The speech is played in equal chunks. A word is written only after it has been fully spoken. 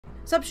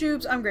Sup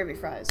Shoops, I'm Gravy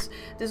Fries.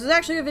 This is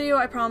actually a video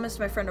I promised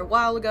my friend a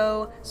while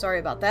ago. Sorry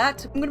about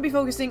that. I'm going to be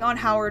focusing on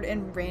Howard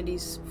and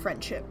Randy's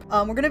friendship.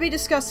 We're going to be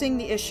discussing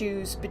the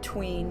issues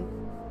between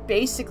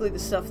basically the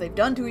stuff they've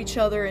done to each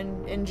other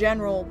and in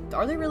general.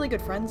 Are they really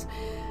good friends?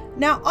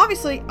 Now,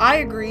 obviously, I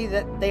agree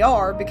that they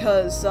are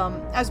because,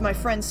 as my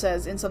friend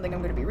says in something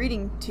I'm going to be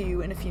reading to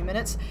you in a few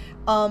minutes,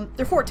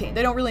 they're 14.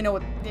 They don't really know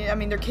what, I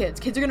mean, they're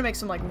kids. Kids are going to make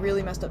some, like,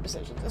 really messed up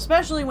decisions,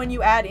 especially when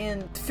you add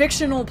in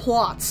fictional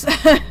plots.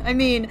 I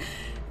mean,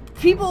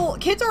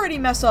 kids already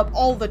mess up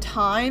all the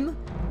time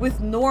with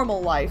normal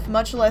life,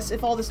 much less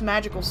if all this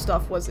magical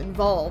stuff was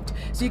involved.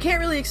 So you can't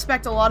really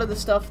expect a lot of the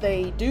stuff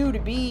they do to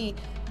be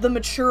the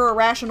mature,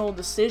 rational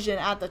decision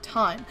at the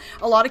time.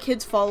 A lot of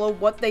kids follow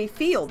what they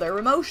feel, their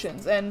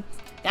emotions, and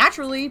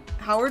naturally,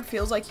 Howard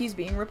feels like he's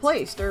being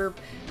replaced, or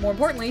more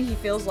importantly, he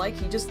feels like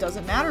he just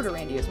doesn't matter to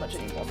Randy as much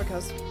anymore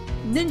because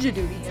ninja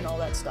duty and all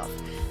that stuff.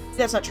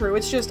 That's not true,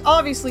 it's just,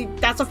 obviously,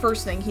 that's the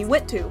first thing he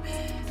went to.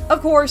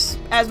 Of course,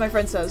 as my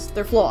friend says,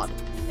 they're flawed.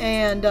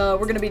 And we're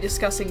going to be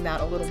discussing that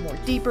a little more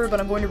deeper,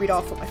 but I'm going to read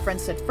off what my friend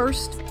said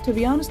first. To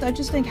be honest, I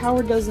just think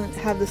Howard doesn't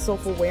have the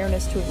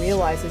self-awareness to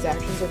realize his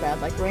actions are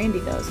bad like Randy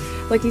does.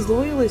 Like, he's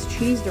loyal as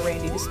cheese to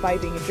Randy despite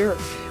being a jerk.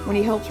 When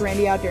he helps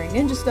Randy out during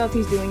ninja stuff,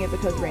 he's doing it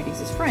because Randy's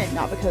his friend,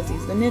 not because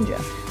he's the ninja.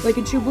 Like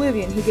in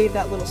Chublivion, he gave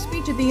that little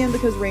speech at the end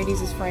because Randy's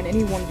his friend and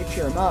he wanted to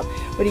cheer him up,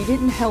 but he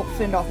didn't help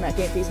fend off Matt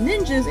Dampy's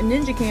ninjas in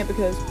Ninja Camp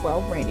because,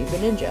 well, Randy's a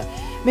ninja.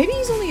 Maybe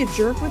he's only a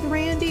jerk with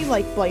Randy,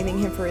 like blaming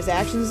him for his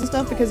actions and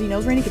stuff because he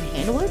knows Randy can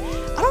handle it.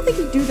 I don't think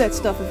he'd do that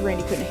stuff if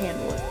Randy couldn't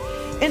handle it.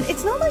 And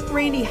it's not like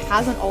Randy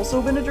hasn't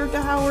also been a jerk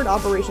to Howard.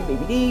 Operation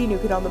Baby D, New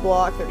Kid on the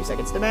Block, 30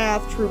 Seconds to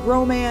Math, True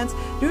Romance.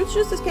 Dude's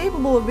just as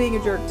capable of being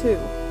a jerk too.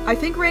 I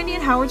think Randy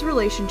and Howard's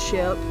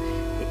relationship,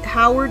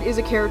 Howard is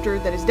a character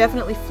that is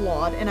definitely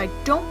flawed, and I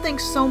don't think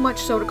so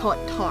much so to call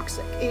it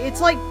toxic.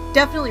 It's like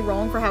definitely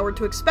wrong for Howard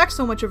to expect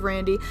so much of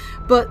Randy,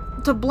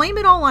 but to blame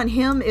it all on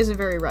him isn't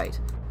very right.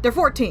 They're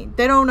 14.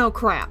 They don't know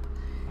crap.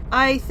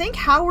 I think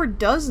Howard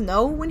does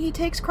know when he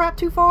takes crap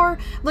too far.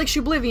 Like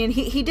Chublivion,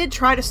 he did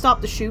try to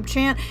stop the Shub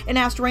chant and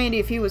asked Randy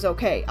if he was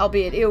okay,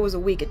 albeit it was a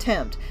weak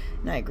attempt.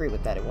 And I agree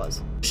with that, it was.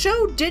 The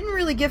show didn't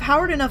really give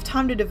Howard enough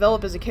time to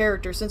develop as a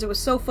character since it was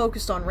so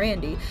focused on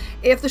Randy.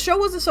 If the show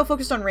wasn't so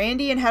focused on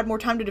Randy and had more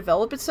time to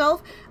develop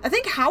itself, I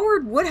think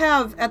Howard would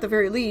have, at the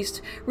very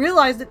least,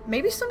 realized that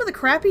maybe some of the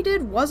crap he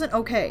did wasn't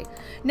okay.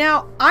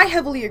 Now, I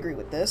heavily agree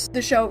with this.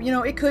 The show, you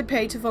know, it could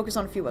pay to focus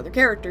on a few other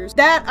characters.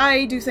 That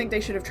I do think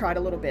they should have tried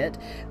a little bit,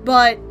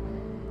 but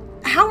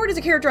Howard is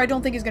a character I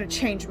don't think is going to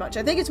change much.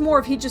 I think it's more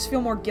if he'd just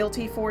feel more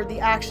guilty for the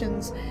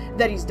actions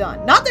that he's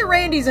done. Not that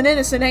Randy's an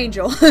innocent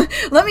angel.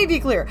 Let me be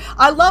clear.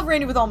 I love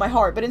Randy with all my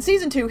heart, but in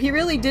Season 2, he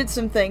really did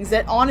some things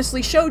that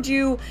honestly showed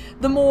you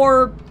the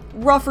more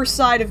rougher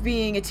side of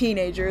being a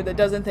teenager that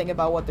doesn't think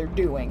about what they're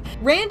doing.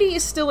 Randy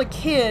is still a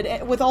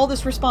kid with all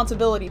this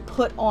responsibility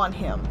put on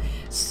him.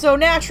 So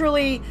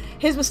naturally,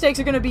 his mistakes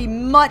are going to be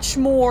much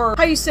more,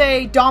 how you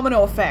say,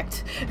 domino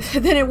effect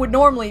than it would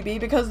normally be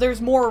because there's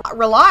more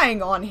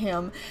relying on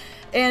him.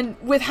 And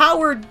with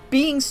Howard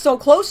being so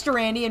close to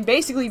Randy and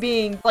basically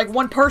being like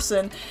one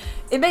person,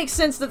 it makes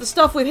sense that the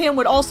stuff with him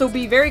would also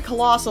be very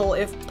colossal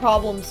if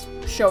problems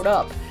showed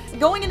up.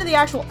 Going into the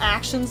actual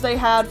actions they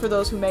had, for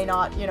those who may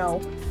not, you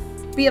know,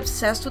 be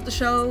obsessed with the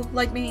show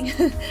like me,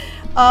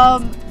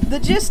 the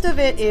gist of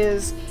it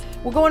is,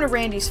 we'll go into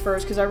Randy's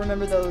first because I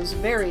remember those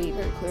very,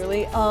 very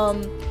clearly.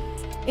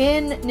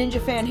 In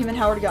Ninja Fan, him and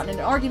Howard got in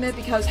an argument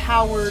because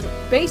Howard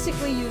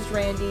basically used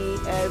Randy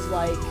as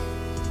like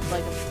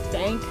a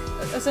bank,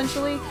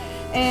 essentially,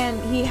 and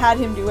he had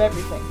him do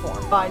everything for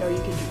him. I know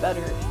you can do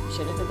better, you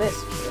should have did this,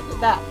 you should have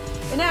did that.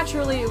 And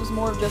naturally, it was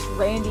more of just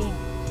Randy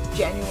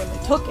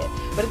genuinely took it.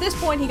 But at this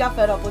point, he got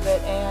fed up with it,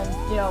 and,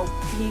 you know,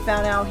 he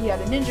found out he had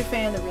a Ninja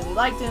Fan that really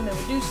liked him and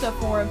would do stuff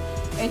for him,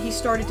 and he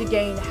started to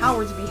gain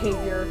Howard's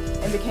behavior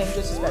and became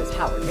just as bad as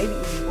Howard, maybe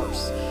even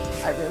worse.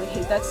 I really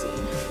hate that scene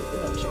with the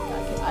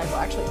milkshake. I've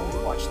actually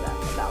only watched that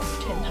about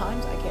 10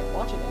 times. I can't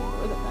watch it any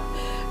more than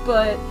that.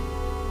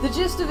 But the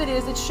gist of it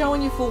is, it's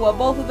showing you full well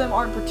both of them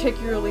aren't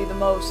particularly the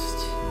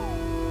most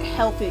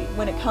healthy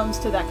when it comes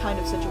to that kind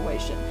of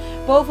situation.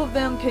 Both of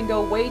them can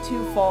go way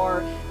too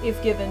far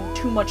if given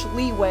too much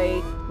leeway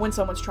when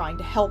someone's trying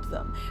to help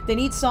them. They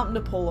need something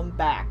to pull them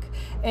back.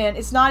 And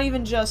it's not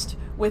even just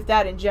with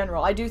that in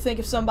general. I do think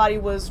if somebody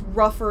was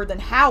rougher than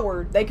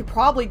Howard, they could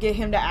probably get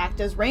him to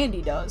act as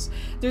Randy does.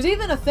 There's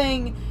even a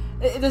thing,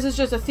 this is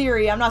just a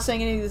theory, I'm not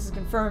saying any of this is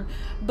confirmed,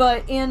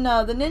 but in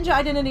the Ninja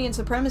Identity and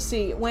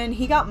Supremacy, when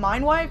he got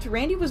mind-wiped,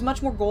 Randy was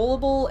much more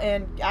gullible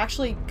and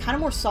actually kind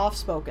of more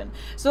soft-spoken.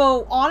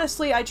 So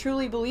honestly, I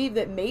truly believe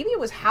that maybe it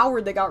was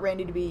Howard that got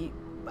Randy to be,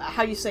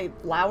 how you say,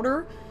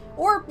 louder?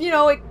 Or, you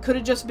know, it could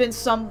have just been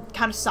some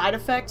kind of side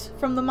effect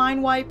from the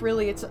mind wipe.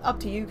 Really, it's up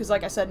to you, because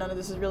like I said, none of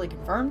this is really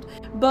confirmed.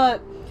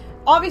 But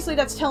obviously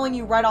that's telling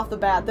you right off the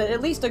bat that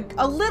at least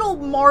a little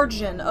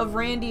margin of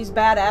Randy's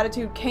bad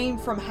attitude came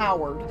from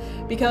Howard.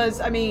 Because,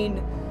 I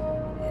mean,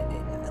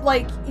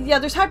 like, yeah,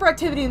 there's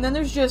hyperactivity, and then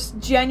there's just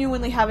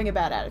genuinely having a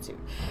bad attitude.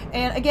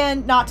 And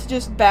again, not to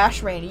just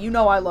bash Randy, you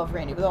know I love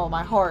Randy with all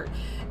my heart.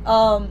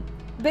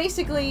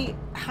 Basically,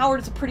 Howard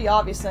is a pretty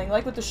obvious thing,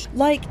 like with the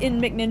like in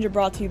McNinja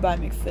Brought to You by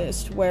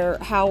McFist, where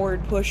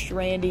Howard pushed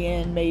Randy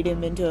in, made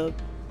him into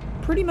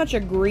pretty much a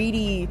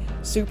greedy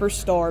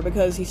superstar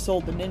because he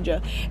sold the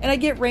ninja. And I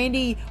get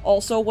Randy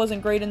also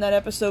wasn't great in that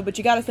episode, but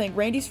you gotta think,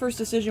 Randy's first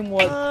decision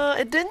was...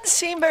 it didn't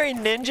seem very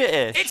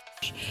ninja-ish.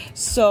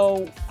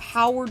 So,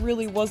 Howard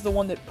really was the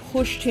one that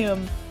pushed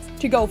him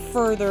to go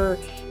further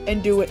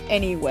and do it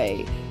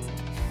anyway.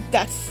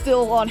 That's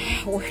still on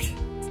Howard.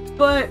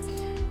 But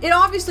it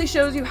obviously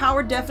shows you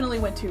Howard definitely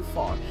went too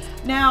far.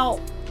 Now,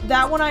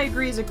 that one I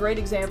agree is a great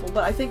example,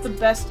 but I think the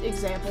best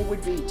example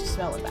would be to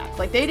Smell It Back.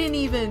 Like, they didn't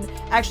even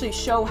actually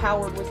show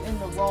Howard was in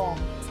the wrong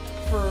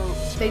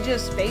they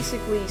just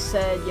basically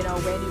said, you know,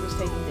 Randy was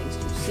taking things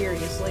too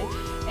seriously.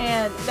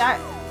 And that,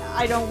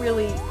 I don't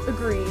really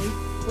agree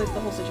with the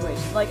whole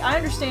situation. Like, I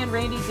understand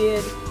Randy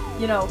did,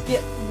 you know,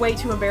 get way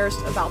too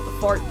embarrassed about the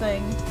fart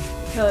thing,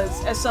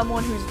 because as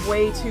someone who's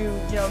way too,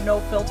 you know, no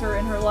filter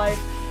in her life,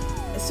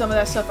 some of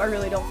that stuff I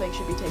really don't think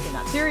should be taken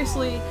that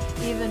seriously.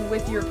 Even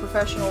with your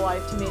professional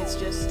life, to me it's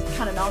just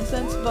kind of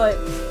nonsense. But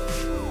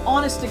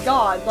honest to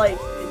God, like,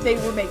 they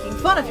were making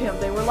fun of him,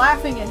 they were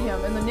laughing at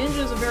him, and the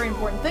ninja is a very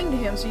important thing to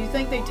him, so you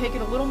think they'd take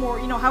it a little more,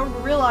 you know, Howard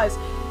would realize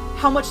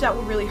how much that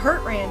would really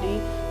hurt Randy,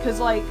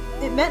 because, like,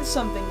 it meant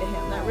something to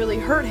him, that really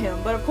hurt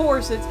him. But of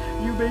course it's,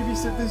 you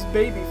babysit this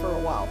baby for a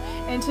while.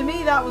 And to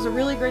me that was a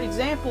really great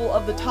example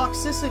of the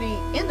toxicity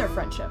in their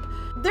friendship.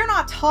 They're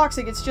not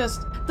toxic, it's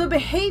just the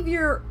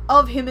behavior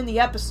of him in the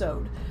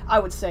episode, I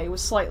would say,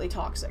 was slightly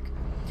toxic.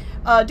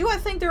 Do I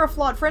think they're a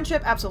flawed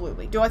friendship?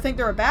 Absolutely. Do I think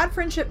they're a bad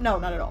friendship? No,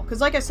 not at all.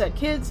 Because like I said,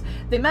 kids,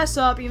 they mess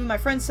up. Even my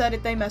friend said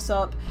it, they mess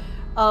up.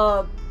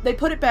 They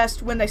put it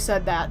best when they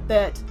said that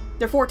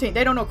they're 14,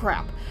 they don't know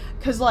crap.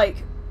 Because, like,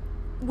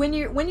 when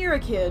you're a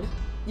kid,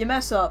 you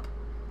mess up,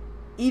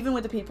 even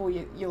with the people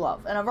you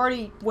love. And I've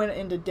already went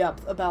into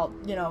depth about,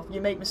 you know,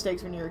 you make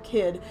mistakes when you're a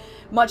kid,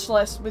 much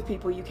less with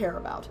people you care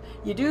about.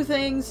 You do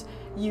things,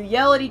 you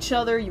yell at each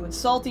other, you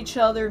insult each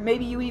other,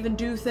 maybe you even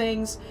do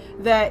things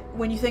that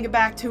when you think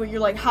back to it, you're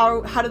like,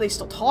 how do they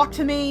still talk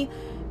to me?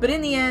 But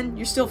in the end,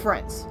 you're still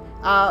friends.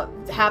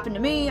 It happened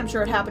to me, I'm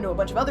sure it happened to a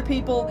bunch of other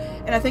people,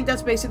 and I think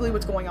that's basically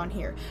what's going on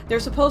here.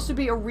 There's supposed to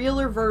be a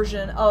realer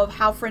version of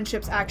how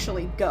friendships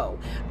actually go.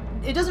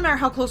 It doesn't matter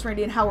how close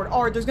Randy and Howard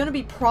are, there's going to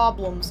be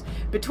problems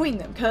between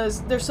them,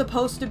 because they're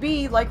supposed to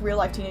be like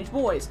real-life teenage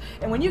boys.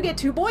 And when you get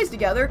two boys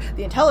together,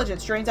 the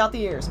intelligence drains out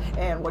the ears.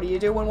 And what do you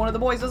do when one of the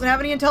boys doesn't have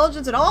any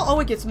intelligence at all? Oh,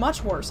 it gets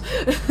much worse.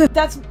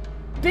 That's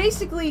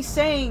basically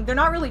saying they're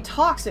not really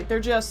toxic, they're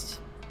just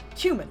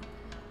human.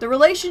 The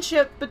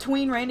relationship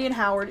between Randy and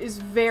Howard is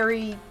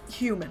very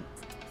human.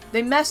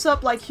 They mess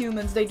up like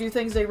humans, they do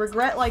things they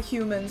regret like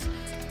humans,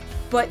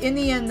 but in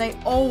the end, they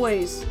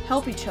always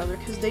help each other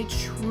because they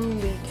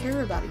truly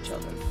care about each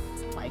other,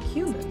 like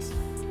humans.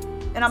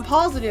 And I'm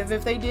positive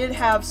if they did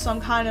have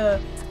some kind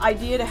of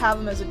idea to have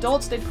them as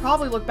adults, they'd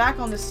probably look back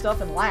on this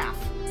stuff and laugh.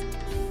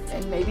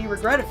 And maybe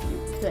regret a few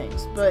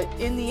things. But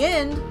in the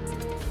end,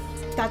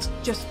 that's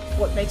just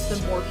what makes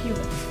them more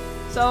human.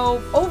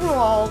 So,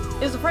 overall,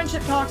 is the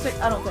friendship toxic?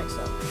 I don't think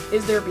so.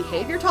 Is their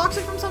behavior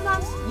toxic from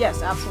sometimes?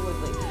 Yes,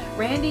 absolutely.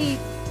 Randy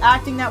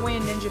acting that way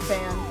in Ninja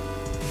Fan,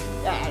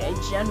 in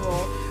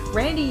general.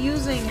 Randy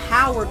using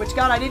Howard, which,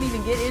 God, I didn't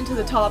even get into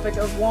the topic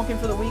of Wonkin'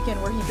 for the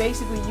Weekend, where he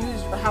basically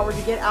used Howard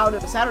to get out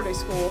of a Saturday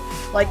school.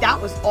 Like,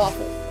 that was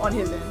awful on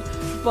his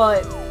end.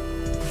 But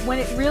when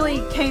it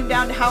really came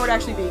down to Howard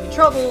actually being in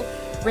trouble,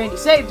 Randy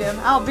saved him,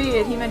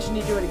 albeit he mentioned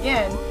he'd do it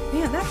again.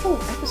 Man, that whole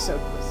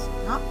episode was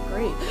not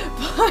great.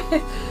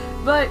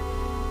 But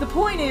the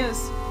point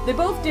is, they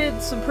both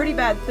did some pretty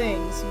bad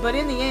things, but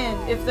in the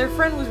end, if their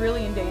friend was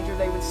really in danger,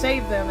 they would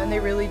save them, and they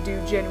really do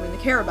genuinely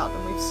care about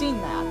them. We've seen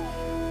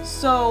that.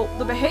 So,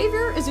 the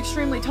behavior is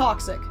extremely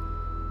toxic.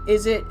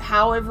 Is it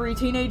how every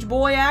teenage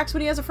boy acts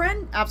when he has a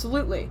friend?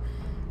 Absolutely.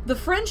 The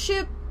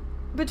friendship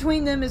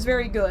between them is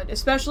very good,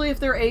 especially if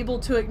they're able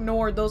to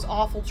ignore those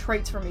awful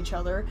traits from each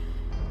other.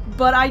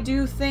 But I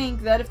do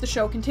think that if the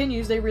show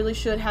continues, they really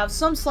should have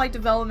some slight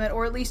development,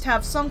 or at least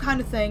have some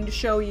kind of thing to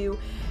show you,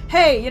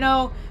 hey, you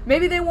know,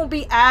 maybe they won't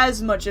be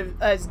as much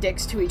as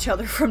dicks to each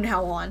other from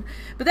now on.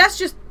 But that's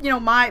just, you know,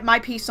 my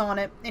piece on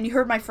it. And you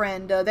heard my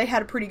friend, they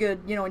had a pretty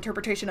good, you know,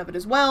 interpretation of it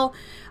as well.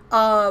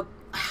 I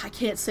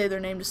can't say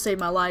their name to save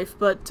my life,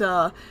 but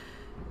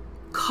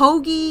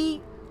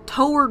Kogi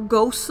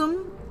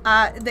Towergosum.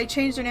 They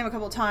changed their name a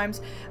couple of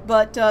times,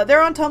 but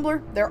they're on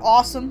Tumblr. They're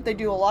awesome. They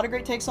do a lot of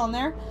great takes on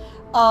there.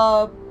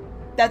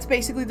 That's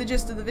basically the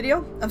gist of the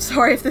video. I'm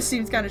sorry if this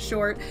seems kind of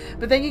short,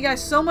 but thank you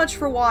guys so much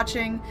for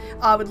watching.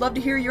 I would love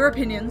to hear your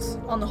opinions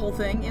on the whole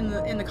thing in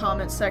the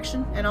comments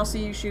section, and I'll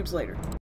see you shoobs later.